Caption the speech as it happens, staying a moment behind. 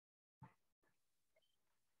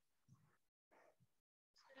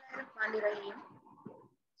Bismillahirrahmanirrahim.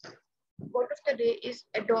 Quote of the day is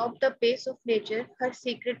adopt the pace of nature. Her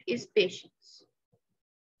secret is patience.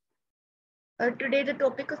 Today, the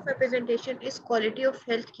topic of my presentation is quality of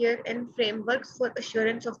healthcare and frameworks for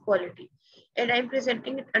assurance of quality. And I'm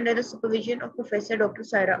presenting it under the supervision of Professor Dr.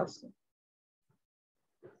 Saira Afsan.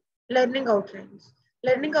 Learning outlines.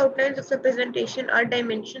 Learning outlines of the presentation are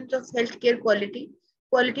dimensions of healthcare quality,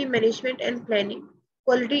 quality management and planning,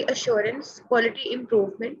 quality assurance, quality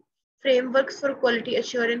improvement, frameworks for quality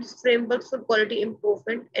assurance, frameworks for quality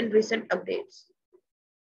improvement, and recent updates.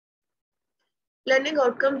 Learning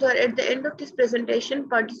outcomes are at the end of this presentation,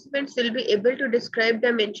 participants will be able to describe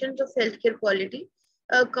dimensions of healthcare quality,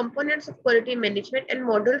 components of quality management, and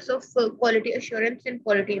models of quality assurance and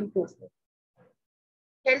quality improvement.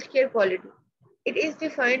 Healthcare quality. It is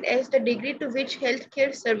defined as the degree to which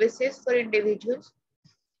healthcare services for individuals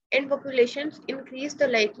and populations increase the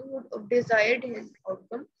likelihood of desired health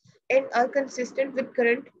outcome and are consistent with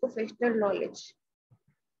current professional knowledge.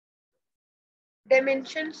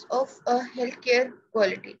 Dimensions of healthcare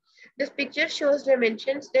quality. This picture shows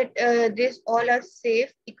dimensions that these all are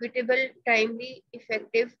safe, equitable, timely,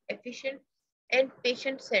 effective, efficient, and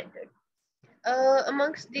patient-centered.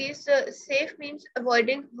 Amongst these, safe means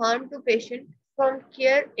avoiding harm to patient from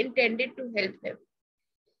care intended to help them.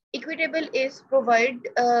 Equitable is provide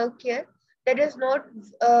care that does not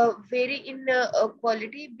vary in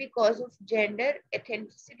quality because of gender,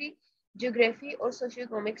 ethnicity, geography, or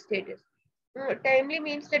socioeconomic status. Timely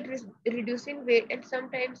means that reducing wait and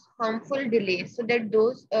sometimes harmful delays so that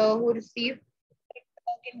those who receive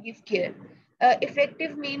can give care.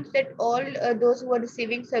 Effective means that all those who are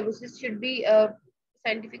receiving services should be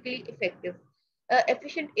scientifically effective.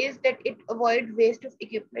 Efficient is that it avoids waste of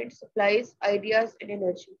equipment, supplies, ideas, and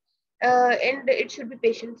energy. And it should be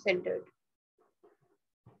patient-centered.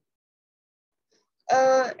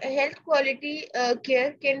 Health quality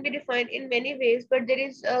care can be defined in many ways, but there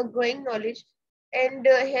is growing knowledge and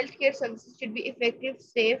healthcare services should be effective,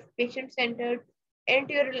 safe, patient-centered, and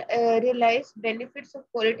to realize benefits of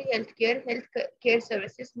quality healthcare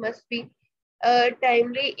services must be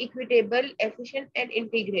timely, equitable, efficient, and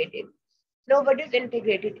integrated. Now, what is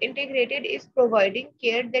integrated? Integrated is providing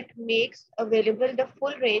care that makes available the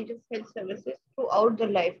full range of health services throughout the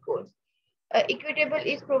life course. Equitable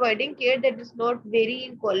is providing care that does not vary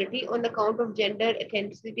in quality on account of gender,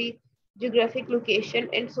 ethnicity, geographic location,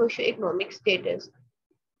 and socioeconomic status.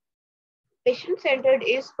 Patient-centered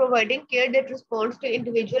is providing care that responds to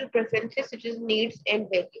individual preferences such as needs and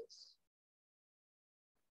values.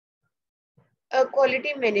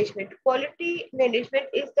 Quality management. Quality management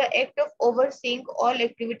is the act of overseeing all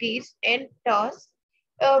activities and tasks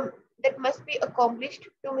that must be accomplished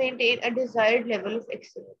to maintain a desired level of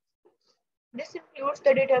excellence. This includes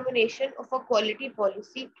the determination of a quality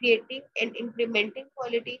policy, creating and implementing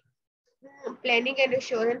quality, planning and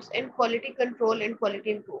assurance, and quality control and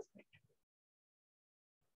quality improvement.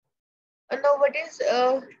 And now, what is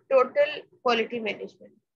total quality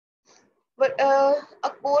management? But a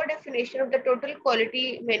core definition of the total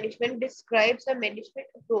quality management describes a management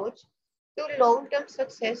approach to long-term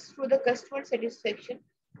success through the customer satisfaction.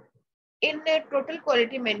 In a total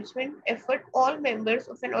quality management effort, all members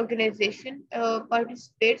of an organization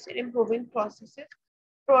participates in improving processes,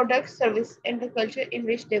 products, service, and the culture in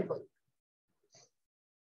which they work.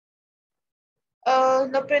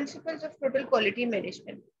 The principles of total quality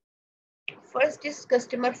management. First is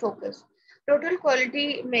customer focus. Total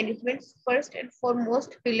quality management's first and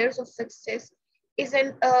foremost pillars of success is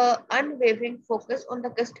an unwavering focus on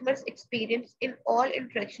the customer's experience in all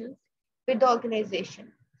interactions with the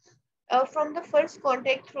organization. From the first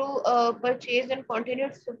contact through purchase and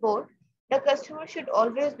continued support, the customer should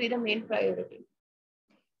always be the main priority.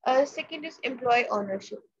 Second is employee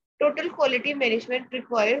ownership. Total quality management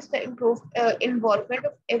requires the improved involvement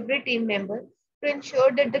of every team member to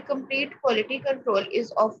ensure that the complete quality control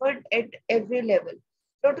is offered at every level.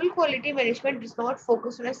 Total quality management does not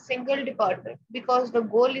focus on a single department because the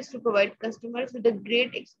goal is to provide customers with a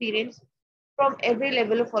great experience from every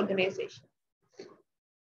level of organization.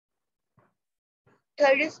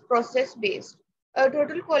 Third is process-based.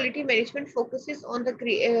 Total quality management focuses on the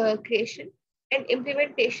creation and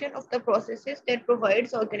implementation of the processes that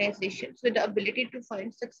provides organizations with the ability to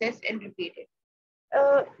find success and repeat it.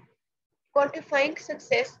 Quantifying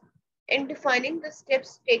success and defining the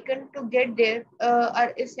steps taken to get there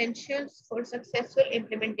are essentials for successful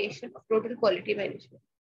implementation of total quality management.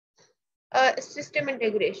 System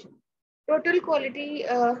integration. Total quality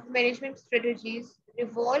management strategies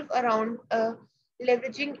revolve around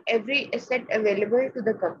leveraging every asset available to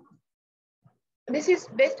the company. This is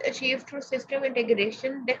best achieved through system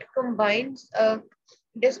integration that combines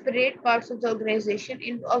disparate parts of the organization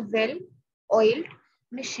into a well-oiled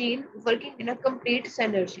machine working in a complete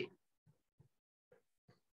synergy.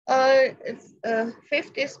 Uh,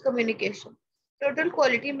 Fifth is communication. Total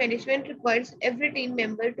quality management requires every team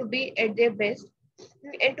member to be at their best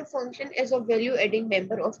and to function as a value-adding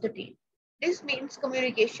member of the team. This means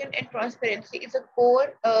communication and transparency is a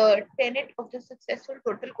core tenet of the successful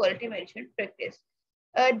total quality management practice.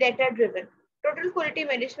 Data-driven. Total quality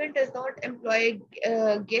management does not employ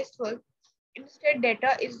guesswork. Instead,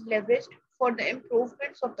 data is leveraged for the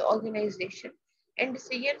improvements of the organization, and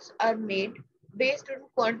decisions are made based on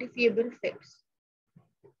quantifiable facts.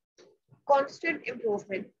 Constant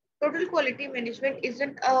improvement. Total quality management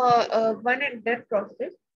isn't a one and done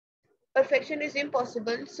process. Perfection is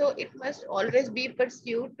impossible, so it must always be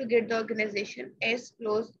pursued to get the organization as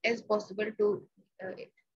close as possible to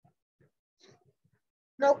it.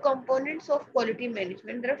 Now, components of quality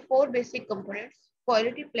management. There are four basic components: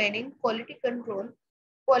 quality planning, quality control,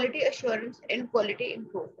 quality assurance, and quality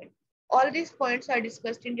improvement. All these points are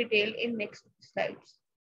discussed in detail in next slides.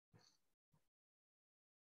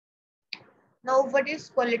 Now, what is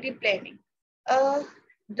quality planning? Uh,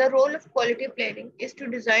 the role of quality planning is to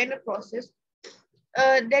design a process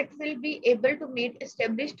that will be able to meet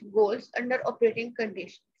established goals under operating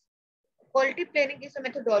conditions. Quality planning is a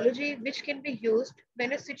methodology which can be used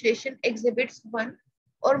when a situation exhibits one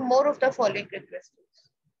or more of the following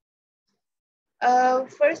characteristics.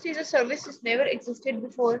 First is a service has never existed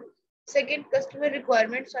before. Second, customer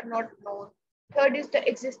requirements are not known. Third is the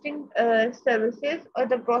existing services or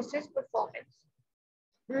the process performance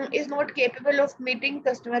is not capable of meeting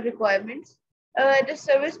customer requirements. The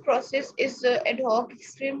service process is ad hoc,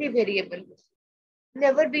 extremely variable,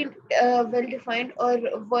 never been well defined or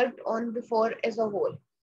worked on before as a whole.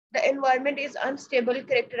 The environment is unstable,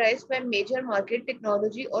 characterized by major market,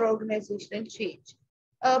 technology, or organizational change.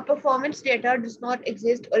 Performance data does not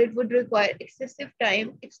exist, or it would require excessive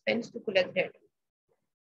time, expense to collect data.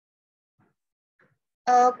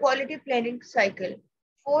 Quality planning cycle.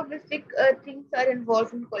 Four basic things are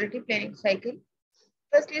involved in quality planning cycle.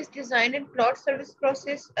 First is design and plot service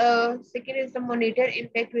process. Second is the monitor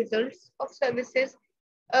impact results of services.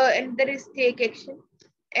 And there is take action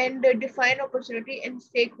and define opportunity and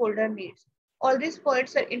stakeholder needs. All these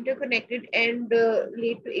points are interconnected and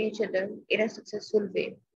lead to each other in a successful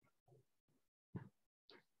way.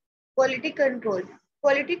 Quality control.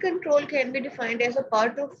 Quality control can be defined as a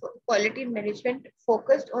part of quality management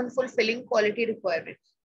focused on fulfilling quality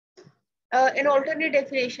requirements. An alternate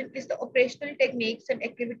definition is the operational techniques and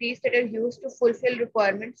activities that are used to fulfill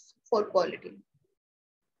requirements for quality.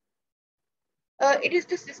 It is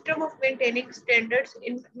the system of maintaining standards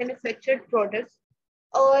in manufactured products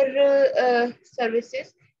or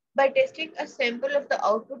services by testing a sample of the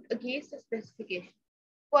output against the specification.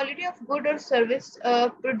 Quality of good or service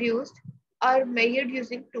produced are measured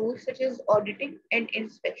using tools such as auditing and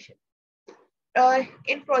inspection.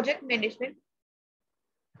 In project management,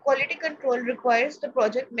 quality control requires the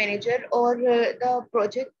project manager or the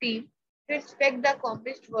project team to inspect the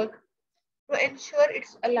accomplished work to ensure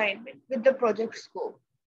its alignment with the project scope.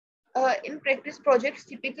 In practice, projects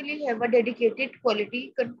typically have a dedicated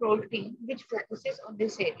quality control team which focuses on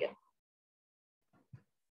this area.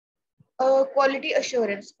 Quality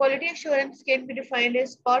assurance. Quality assurance can be defined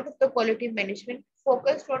as part of the quality management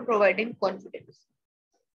focused on providing confidence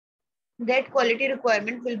that quality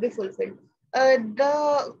requirement will be fulfilled.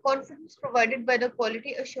 The confidence provided by the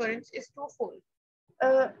quality assurance is twofold.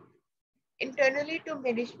 Uh, Internally to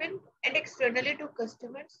management and externally to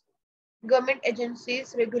customers, government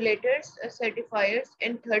agencies, regulators, certifiers,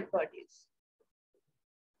 and third parties.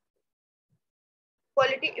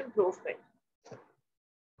 Quality improvement.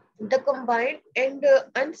 The combined and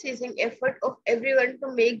unceasing effort of everyone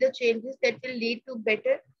to make the changes that will lead to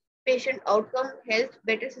better patient outcome, health,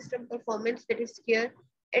 better system performance, that is care,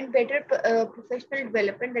 and better professional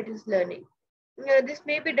development, that is learning. This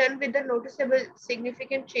may be done with the noticeable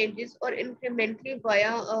significant changes or incrementally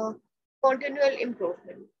via continual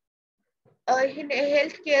improvement. In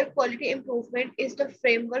healthcare, quality improvement is the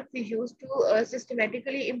framework we use to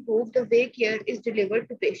systematically improve the way care is delivered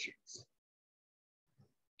to patients.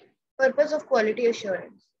 Purpose of quality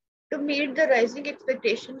assurance. To meet the rising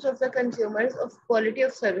expectations of the consumers of quality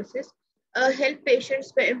of services, help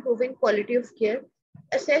patients by improving quality of care,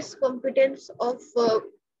 assess competence of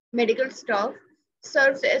medical staff,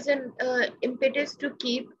 serves as an impetus to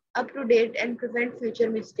keep up to date and prevent future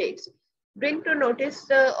mistakes, bring to notice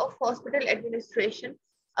of hospital administration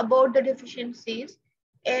about the deficiencies,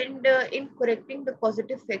 and in correcting the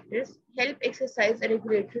causative factors, help exercise a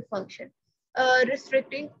regulatory function,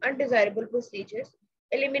 restricting undesirable procedures,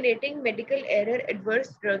 eliminating medical error,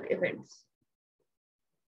 adverse drug events.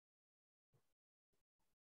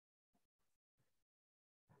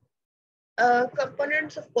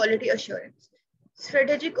 Components of quality assurance: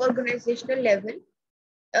 strategic organizational level,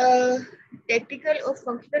 uh, tactical or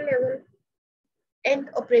functional level, and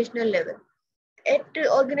operational level. At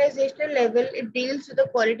the organizational level, it deals with the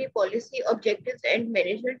quality policy, objectives, and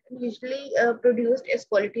management, usually produced as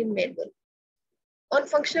quality manual. On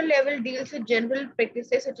functional level, deals with general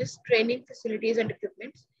practices such as training, facilities, and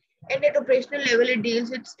equipments. And at operational level, it deals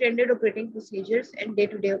with standard operating procedures and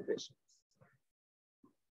day-to-day operations.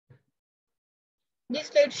 This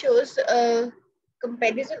slide shows a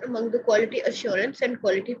comparison among the quality assurance and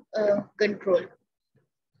quality control.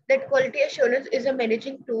 That quality assurance is a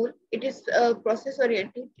managing tool. It is process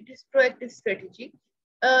oriented. It is proactive strategy.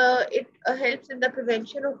 It helps in the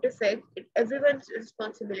prevention of defects. Everyone's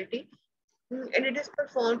responsibility, and it is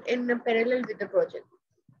performed in parallel with the project.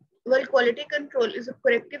 While quality control is a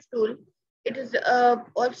corrective tool, it is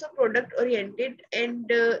also product oriented, and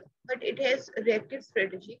but it has reactive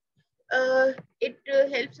strategy. It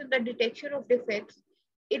helps in the detection of defects.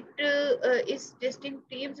 It is testing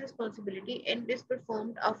team's responsibility and is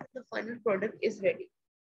performed after the final product is ready.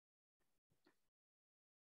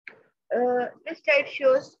 This slide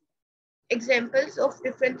shows examples of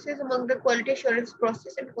differences among the quality assurance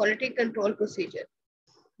process and quality control procedure.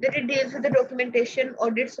 That it deals with the documentation,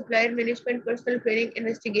 audit, supplier management, personal training,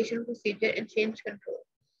 investigation procedure, and change control.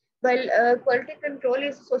 While quality control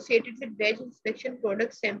is associated with batch inspection,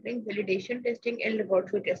 product sampling, validation testing, and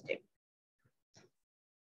laboratory testing.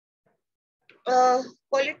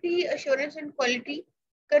 Quality assurance and quality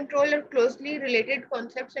control are closely related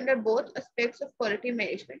concepts and are both aspects of quality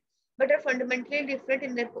management, but are fundamentally different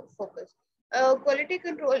in their focus. Quality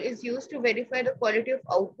control is used to verify the quality of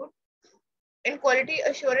output, and quality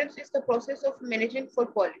assurance is the process of managing for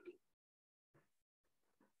quality.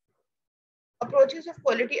 Approaches of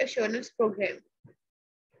quality assurance program.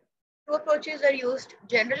 Two approaches are used: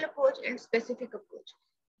 general approach and specific approach.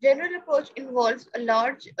 General approach involves a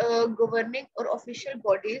large governing or official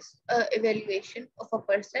body's evaluation of a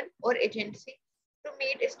person or agency to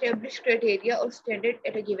meet established criteria or standard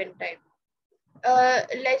at a given time.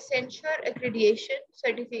 Licensure, accreditation,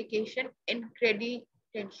 certification, and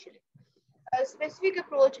credentialing. A specific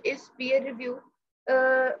approach is peer review,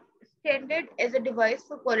 uh, standard as a device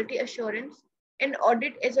for quality assurance, and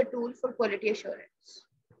audit as a tool for quality assurance.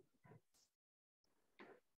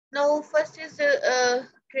 Now, first is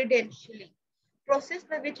credentialing, process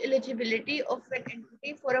by which eligibility of an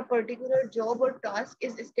entity for a particular job or task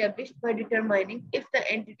is established by determining if the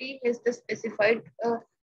entity has the specified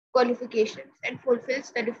qualifications and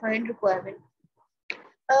fulfills the defined requirement.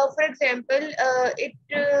 For example, it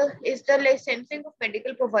is the licensing of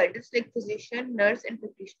medical providers like physician, nurse, and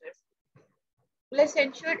practitioners.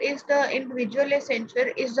 Licensure is the individual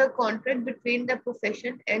licensure is the contract between the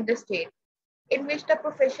profession and the state, in which the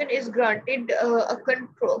profession is granted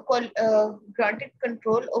granted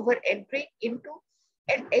control over entry into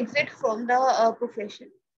and exit from the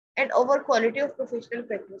profession and over quality of professional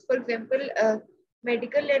practice. For example,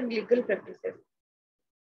 medical and legal practices.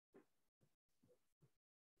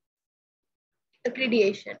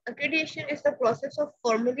 Accreditation. Accreditation is the process of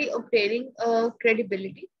formally obtaining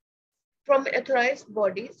credibility from an authorized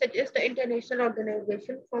body such as the International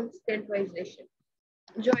Organization for Standardization,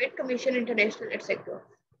 Joint Commission International, etc.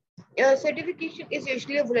 Certification is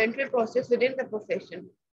usually a voluntary process within the profession.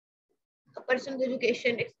 A person's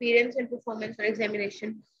education, experience, and performance or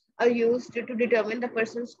examination are used to determine the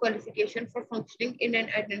person's qualification for functioning in an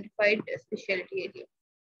identified specialty area.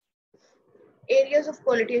 Areas of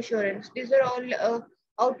quality assurance. These are all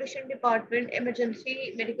outpatient department,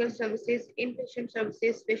 emergency medical services, inpatient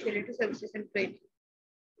services, specialty services, and training.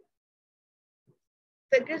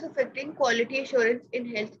 Factors affecting quality assurance in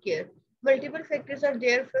healthcare. Multiple factors are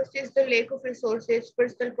there. First is the lack of resources,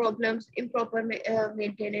 personal problems, improper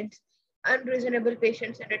maintenance, unreasonable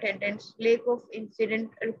patients and attendants, lack of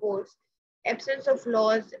incident reports, absence of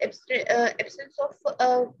laws, absence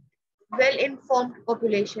of well-informed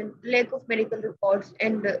population, lack of medical records,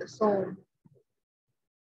 and so on.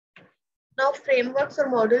 Now, frameworks or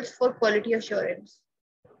models for quality assurance.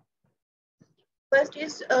 First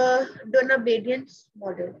is Donabedian's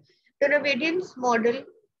model. Donabedian's model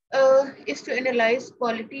is to analyze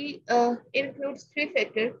quality, includes three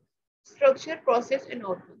factors: structure, process, and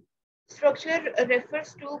outcome. Structure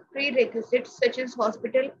refers to prerequisites such as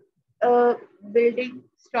hospital, building,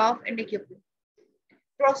 staff, and equipment.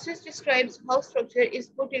 Process describes how structure is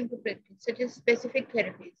put into practice, such as specific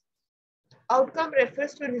therapies. Outcome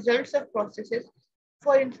refers to results of processes,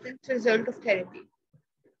 for instance, result of therapy.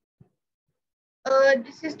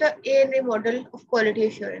 This is the ANA model of quality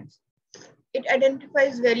assurance. It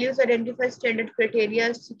identifies values, identifies standard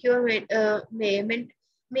criteria, secure measurement,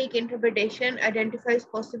 make interpretation, identifies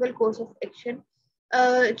possible course of action,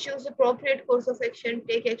 choose appropriate course of action,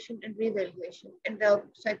 take action, and reevaluation, and the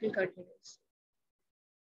cycle continues.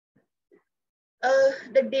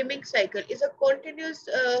 The Deming cycle is a continuous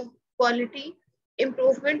quality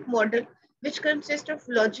improvement model which consists of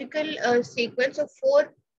logical sequence of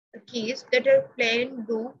four keys that are plan,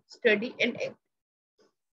 do, study, and act.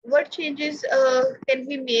 What changes can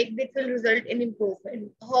we make that will result in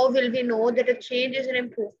improvement? How will we know that a change is an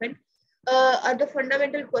improvement? Are the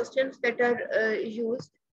fundamental questions that are used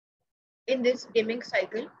in this Deming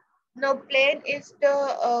cycle. Now, plan is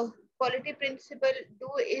the quality principle, do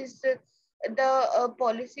is the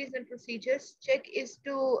policies and procedures, check is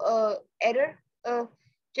to error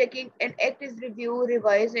checking, and act is review,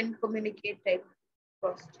 revise, and communicate type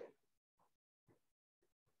procedure.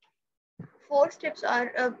 Four steps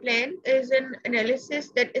are a plan is an analysis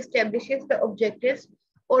that establishes the objectives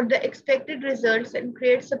or the expected results and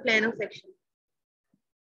creates a plan of action.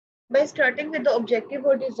 By starting with the objective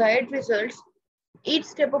or desired results, each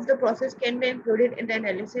step of the process can be included in the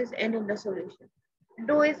analysis and in the solution.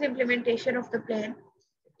 Do is implementation of the plan.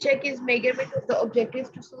 Check is measurement of the objectives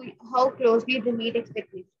to see how closely they meet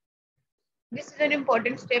expectations. This is an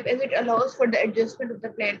important step as it allows for the adjustment of the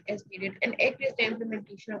plan as needed, and act is the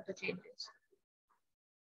implementation of the changes.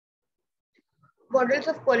 Models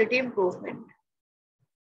of quality improvement.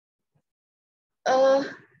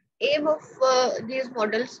 Aim of these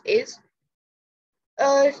models is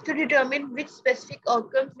to determine which specific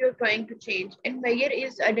outcomes you're trying to change, and measure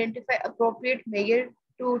is identify appropriate measure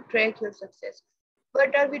to track your success.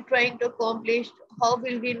 What are we trying to accomplish? How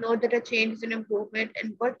will we know that a change is an improvement,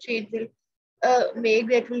 and what change will make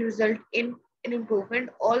that will result in an improvement?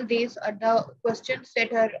 All these are the questions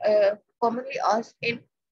that are commonly asked in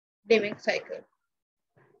Deming cycle.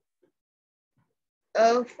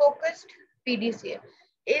 Focused PDCA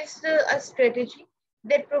is a strategy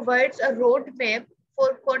that provides a roadmap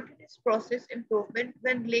for continuous process improvement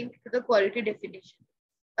when linked to the quality definition.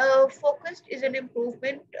 Focused is an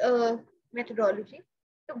improvement methodology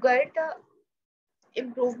to guide the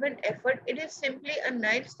improvement effort. It is simply a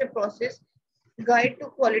 9-step process guide to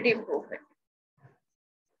quality improvement.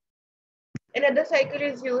 Another cycle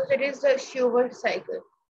is used, it is the Schubert cycle.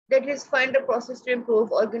 That is, find a process to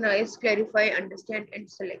improve, organize, clarify, understand, and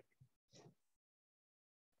select.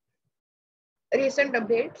 Recent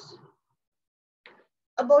updates.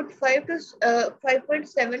 About 5.7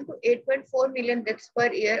 to 8.4 million deaths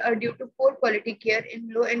per year are due to poor quality care in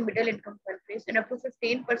low and middle income countries, and up to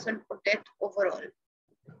 15% of death overall.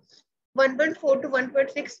 1.4 to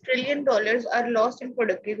 1.6 trillion dollars are lost in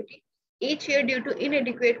productivity each year due to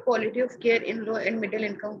inadequate quality of care in low and middle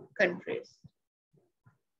income countries.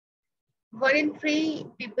 1 in 3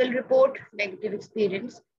 people report negative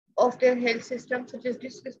experience of their health system, such as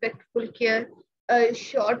disrespectful care,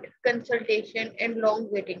 short consultation, and long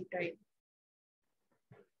waiting time.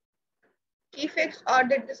 Key facts are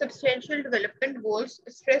that the substantial development goals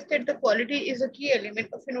stress that the quality is a key element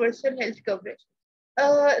of universal health coverage.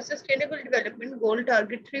 Sustainable Development Goal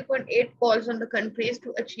target 3.8 calls on the countries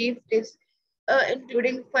to achieve this,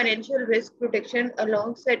 including financial risk protection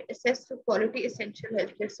alongside access to quality essential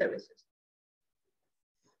healthcare services.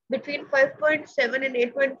 Between 5.7 and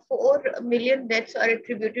 8.4 million deaths are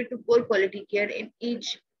attributed to poor quality care in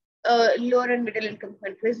each lower and middle income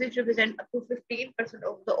countries, which represent up to 15%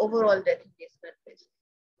 of the overall death in these countries.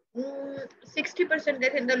 60%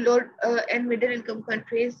 death in the lower and middle income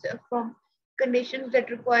countries from conditions that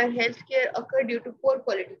require healthcare occur due to poor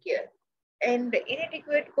quality care. And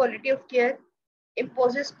inadequate quality of care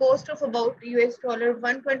imposes cost of about US dollar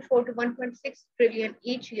 1.4 to 1.6 trillion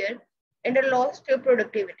each year, and a loss to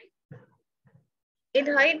productivity. In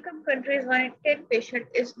high-income countries, 1 in 10 patient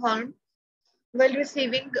is harmed while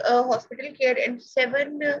receiving hospital care, and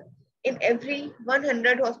 7 in every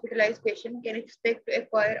 100 hospitalized patient can expect to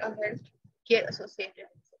acquire a health care associated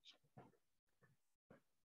infection.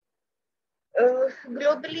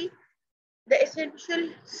 Globally, the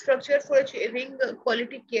essential structure for achieving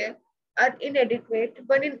quality care are inadequate.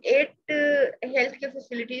 1 in 8 healthcare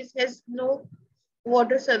facilities has no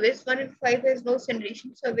water service, 1 in 5 has no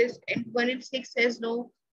sanitation service, and 1 in 6 has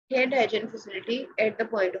no hand hygiene facility at the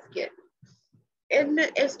point of care. An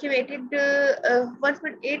estimated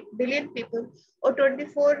 1.8 billion people, or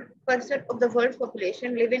 24% of the world's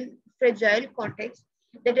population, live in fragile contexts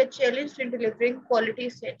that are challenged in delivering quality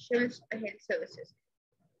essentials health services.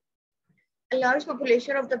 A large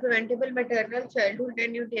population of the preventable maternal, childhood,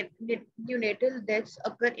 and neonatal deaths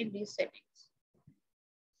occur in these settings.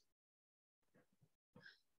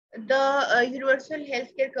 The universal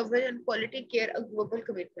healthcare coverage and quality care, a global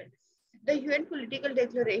commitment. The UN Political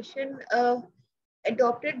Declaration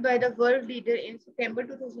adopted by the world leader in September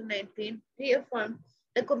 2019 reaffirmed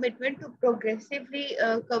the commitment to progressively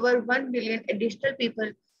cover 1 billion additional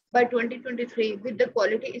people by 2023 with the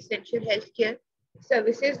quality essential healthcare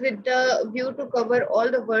services with the view to cover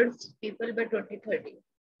all the world's people by 2030.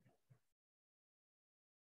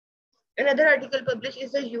 Another article published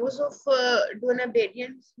is the use of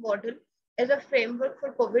Donabedian's model as a framework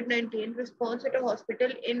for COVID-19 response at a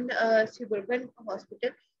hospital in suburban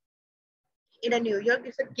hospital in New York.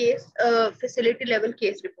 It's a case facility level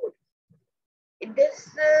case report. This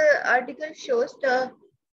article shows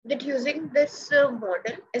that using this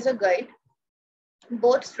model as a guide,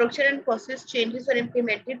 both structure and process changes are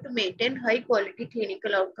implemented to maintain high quality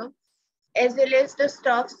clinical outcome as well as the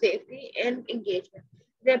staff safety and engagement.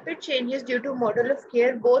 Rapid changes due to model of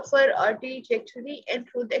care both for trajectory and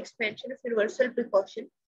through the expansion of universal precaution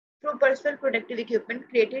through personal protective equipment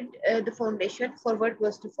created the foundation for what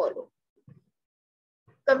was to follow.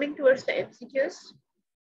 Coming towards the MCQs.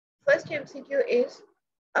 First MCQ is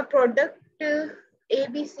a product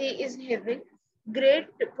ABC is having great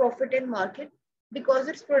profit in market because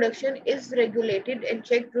its production is regulated and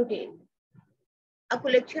checked routinely. A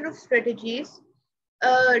collection of strategies,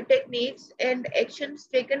 techniques, and actions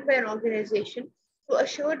taken by an organization to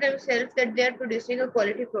assure themselves that they are producing a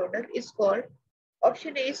quality product is called.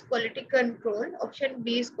 Option A is quality control, option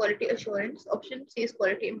B is quality assurance, option C is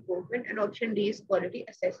quality improvement, and option D is quality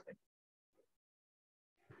assessment.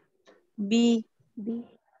 B.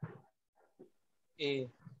 A.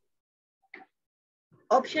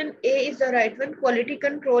 Option A is the right one. Quality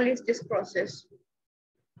control is this process.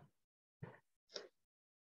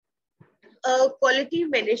 Quality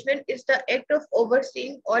management is the act of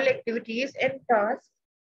overseeing all activities and tasks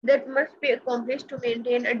that must be accomplished to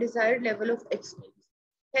maintain a desired level of excellence.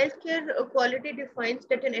 Healthcare quality defines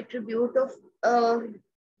that an attribute of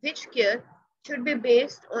which care should be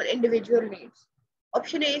based on individual needs.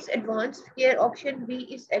 Option A is advanced care, option B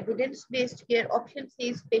is evidence-based care, option C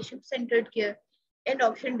is patient-centered care, and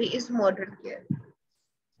option D is modern care.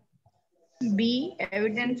 B.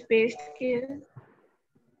 Evidence-based care.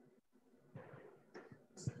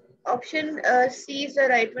 Option C is the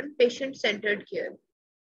right one, patient-centered care.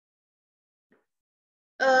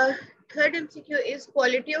 Third MCQ is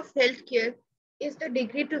quality of healthcare is the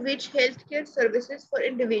degree to which healthcare services for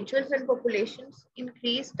individuals and populations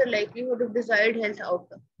increase the likelihood of desired health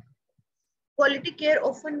outcome. Quality care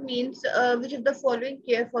often means which of the following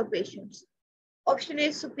care for patients. Option A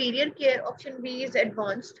is superior care, option B is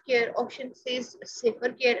advanced care, option C is safer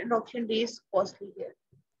care, and option D is costly care.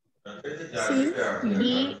 C.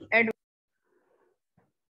 B.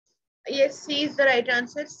 Yes, C is the right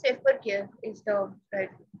answer. Safer care is the right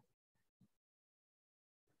one.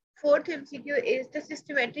 Fourth MCQ is the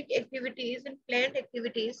systematic activities and planned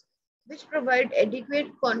activities which provide adequate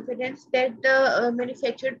confidence that the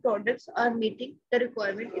manufactured products are meeting the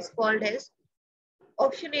requirement is called as.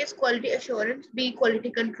 Option A is quality assurance, B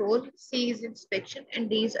quality control, C is inspection, and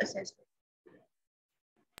D is assessment.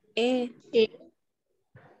 A.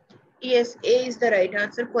 Yes, A is the right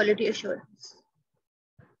answer, quality assurance.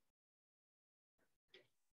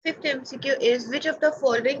 Fifth MCQ is which of the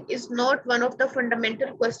following is not one of the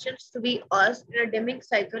fundamental questions to be asked in a Deming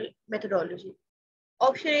cycle methodology?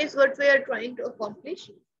 Option A is what we are trying to accomplish.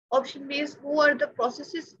 Option B is who are the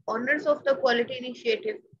processes owners of the quality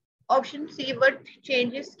initiative. Option C, what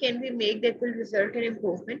changes can we make that will result in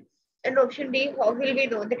improvement? And option D, how will we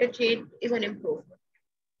know that a change is an improvement?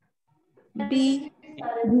 B.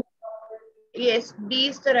 Yes, B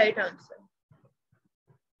is the right answer.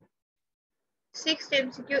 Sixth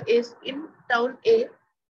MCQ is in town A,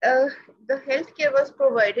 the healthcare was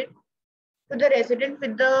provided to the resident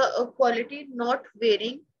with the quality not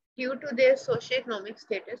varying due to their socioeconomic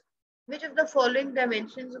status. Which of the following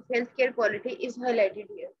dimensions of healthcare quality is highlighted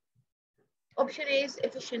here? Option A is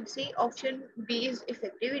efficiency, option B is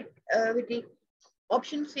effectivity,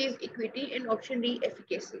 option C is equity, and option D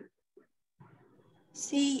efficacy.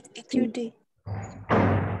 C. Equity.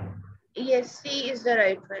 Yes, C is the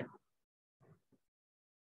right one.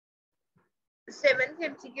 Seventh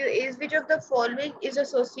MCQ is which of the following is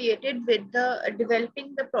associated with the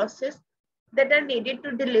developing the process that are needed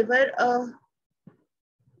to deliver a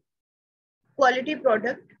quality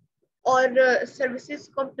product or services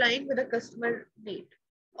complying with the customer need?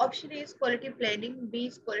 Option A is quality planning, B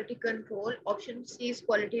is quality control, option C is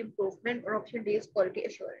quality improvement, or option D is quality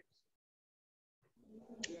assurance.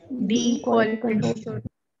 D, quality control.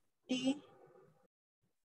 D.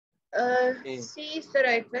 C is the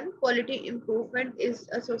right one. Quality improvement is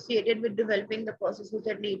associated with developing the processes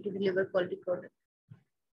that need to deliver quality product.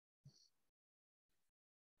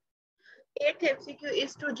 Eighth MCQ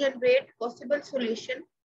is to generate possible solution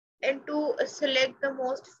and to select the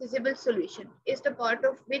most feasible solution. Is the part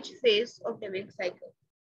of which phase of Deming cycle?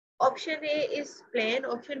 Option A is plan,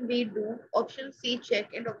 option B do, option C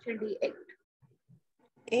check, and option D act.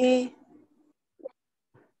 A.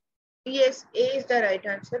 Yes, A is the right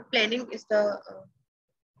answer. Planning is the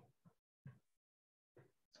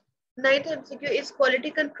ninth MCQ is quality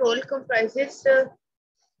control comprises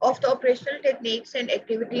of the operational techniques and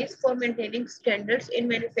activities for maintaining standards in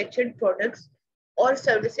manufactured products or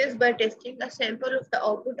services by testing a sample of the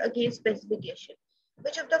output against specification.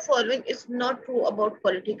 Which of the following is not true about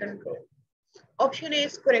quality control? Option A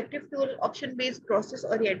is corrective tool, option B is process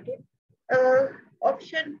oriented,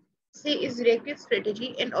 option C is reactive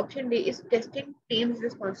strategy, and option D is testing team's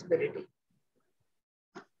responsibility.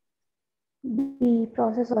 B,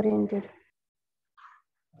 process oriented.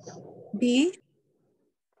 B.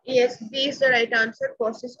 Yes, B is the right answer,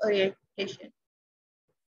 process orientation.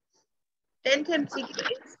 10th MCQ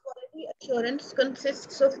is quality assurance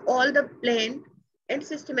consists of all the planned and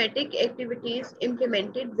systematic activities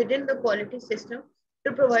implemented within the quality system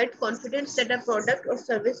to provide confidence that a product or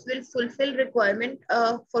service will fulfill requirement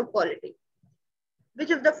for quality. Which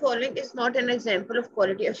of the following is not an example of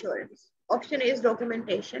quality assurance? Option A is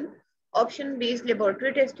documentation, option B is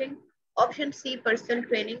laboratory testing, option C personnel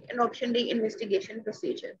training, and option D investigation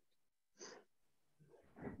procedure.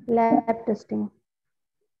 Lab testing.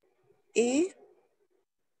 A.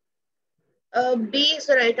 B is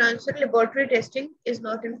the right answer. Laboratory testing is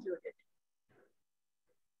not included.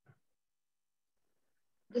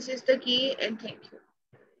 This is the key, and thank you.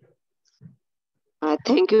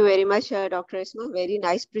 Thank you very much, Dr. Isma. Very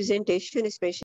nice presentation, especially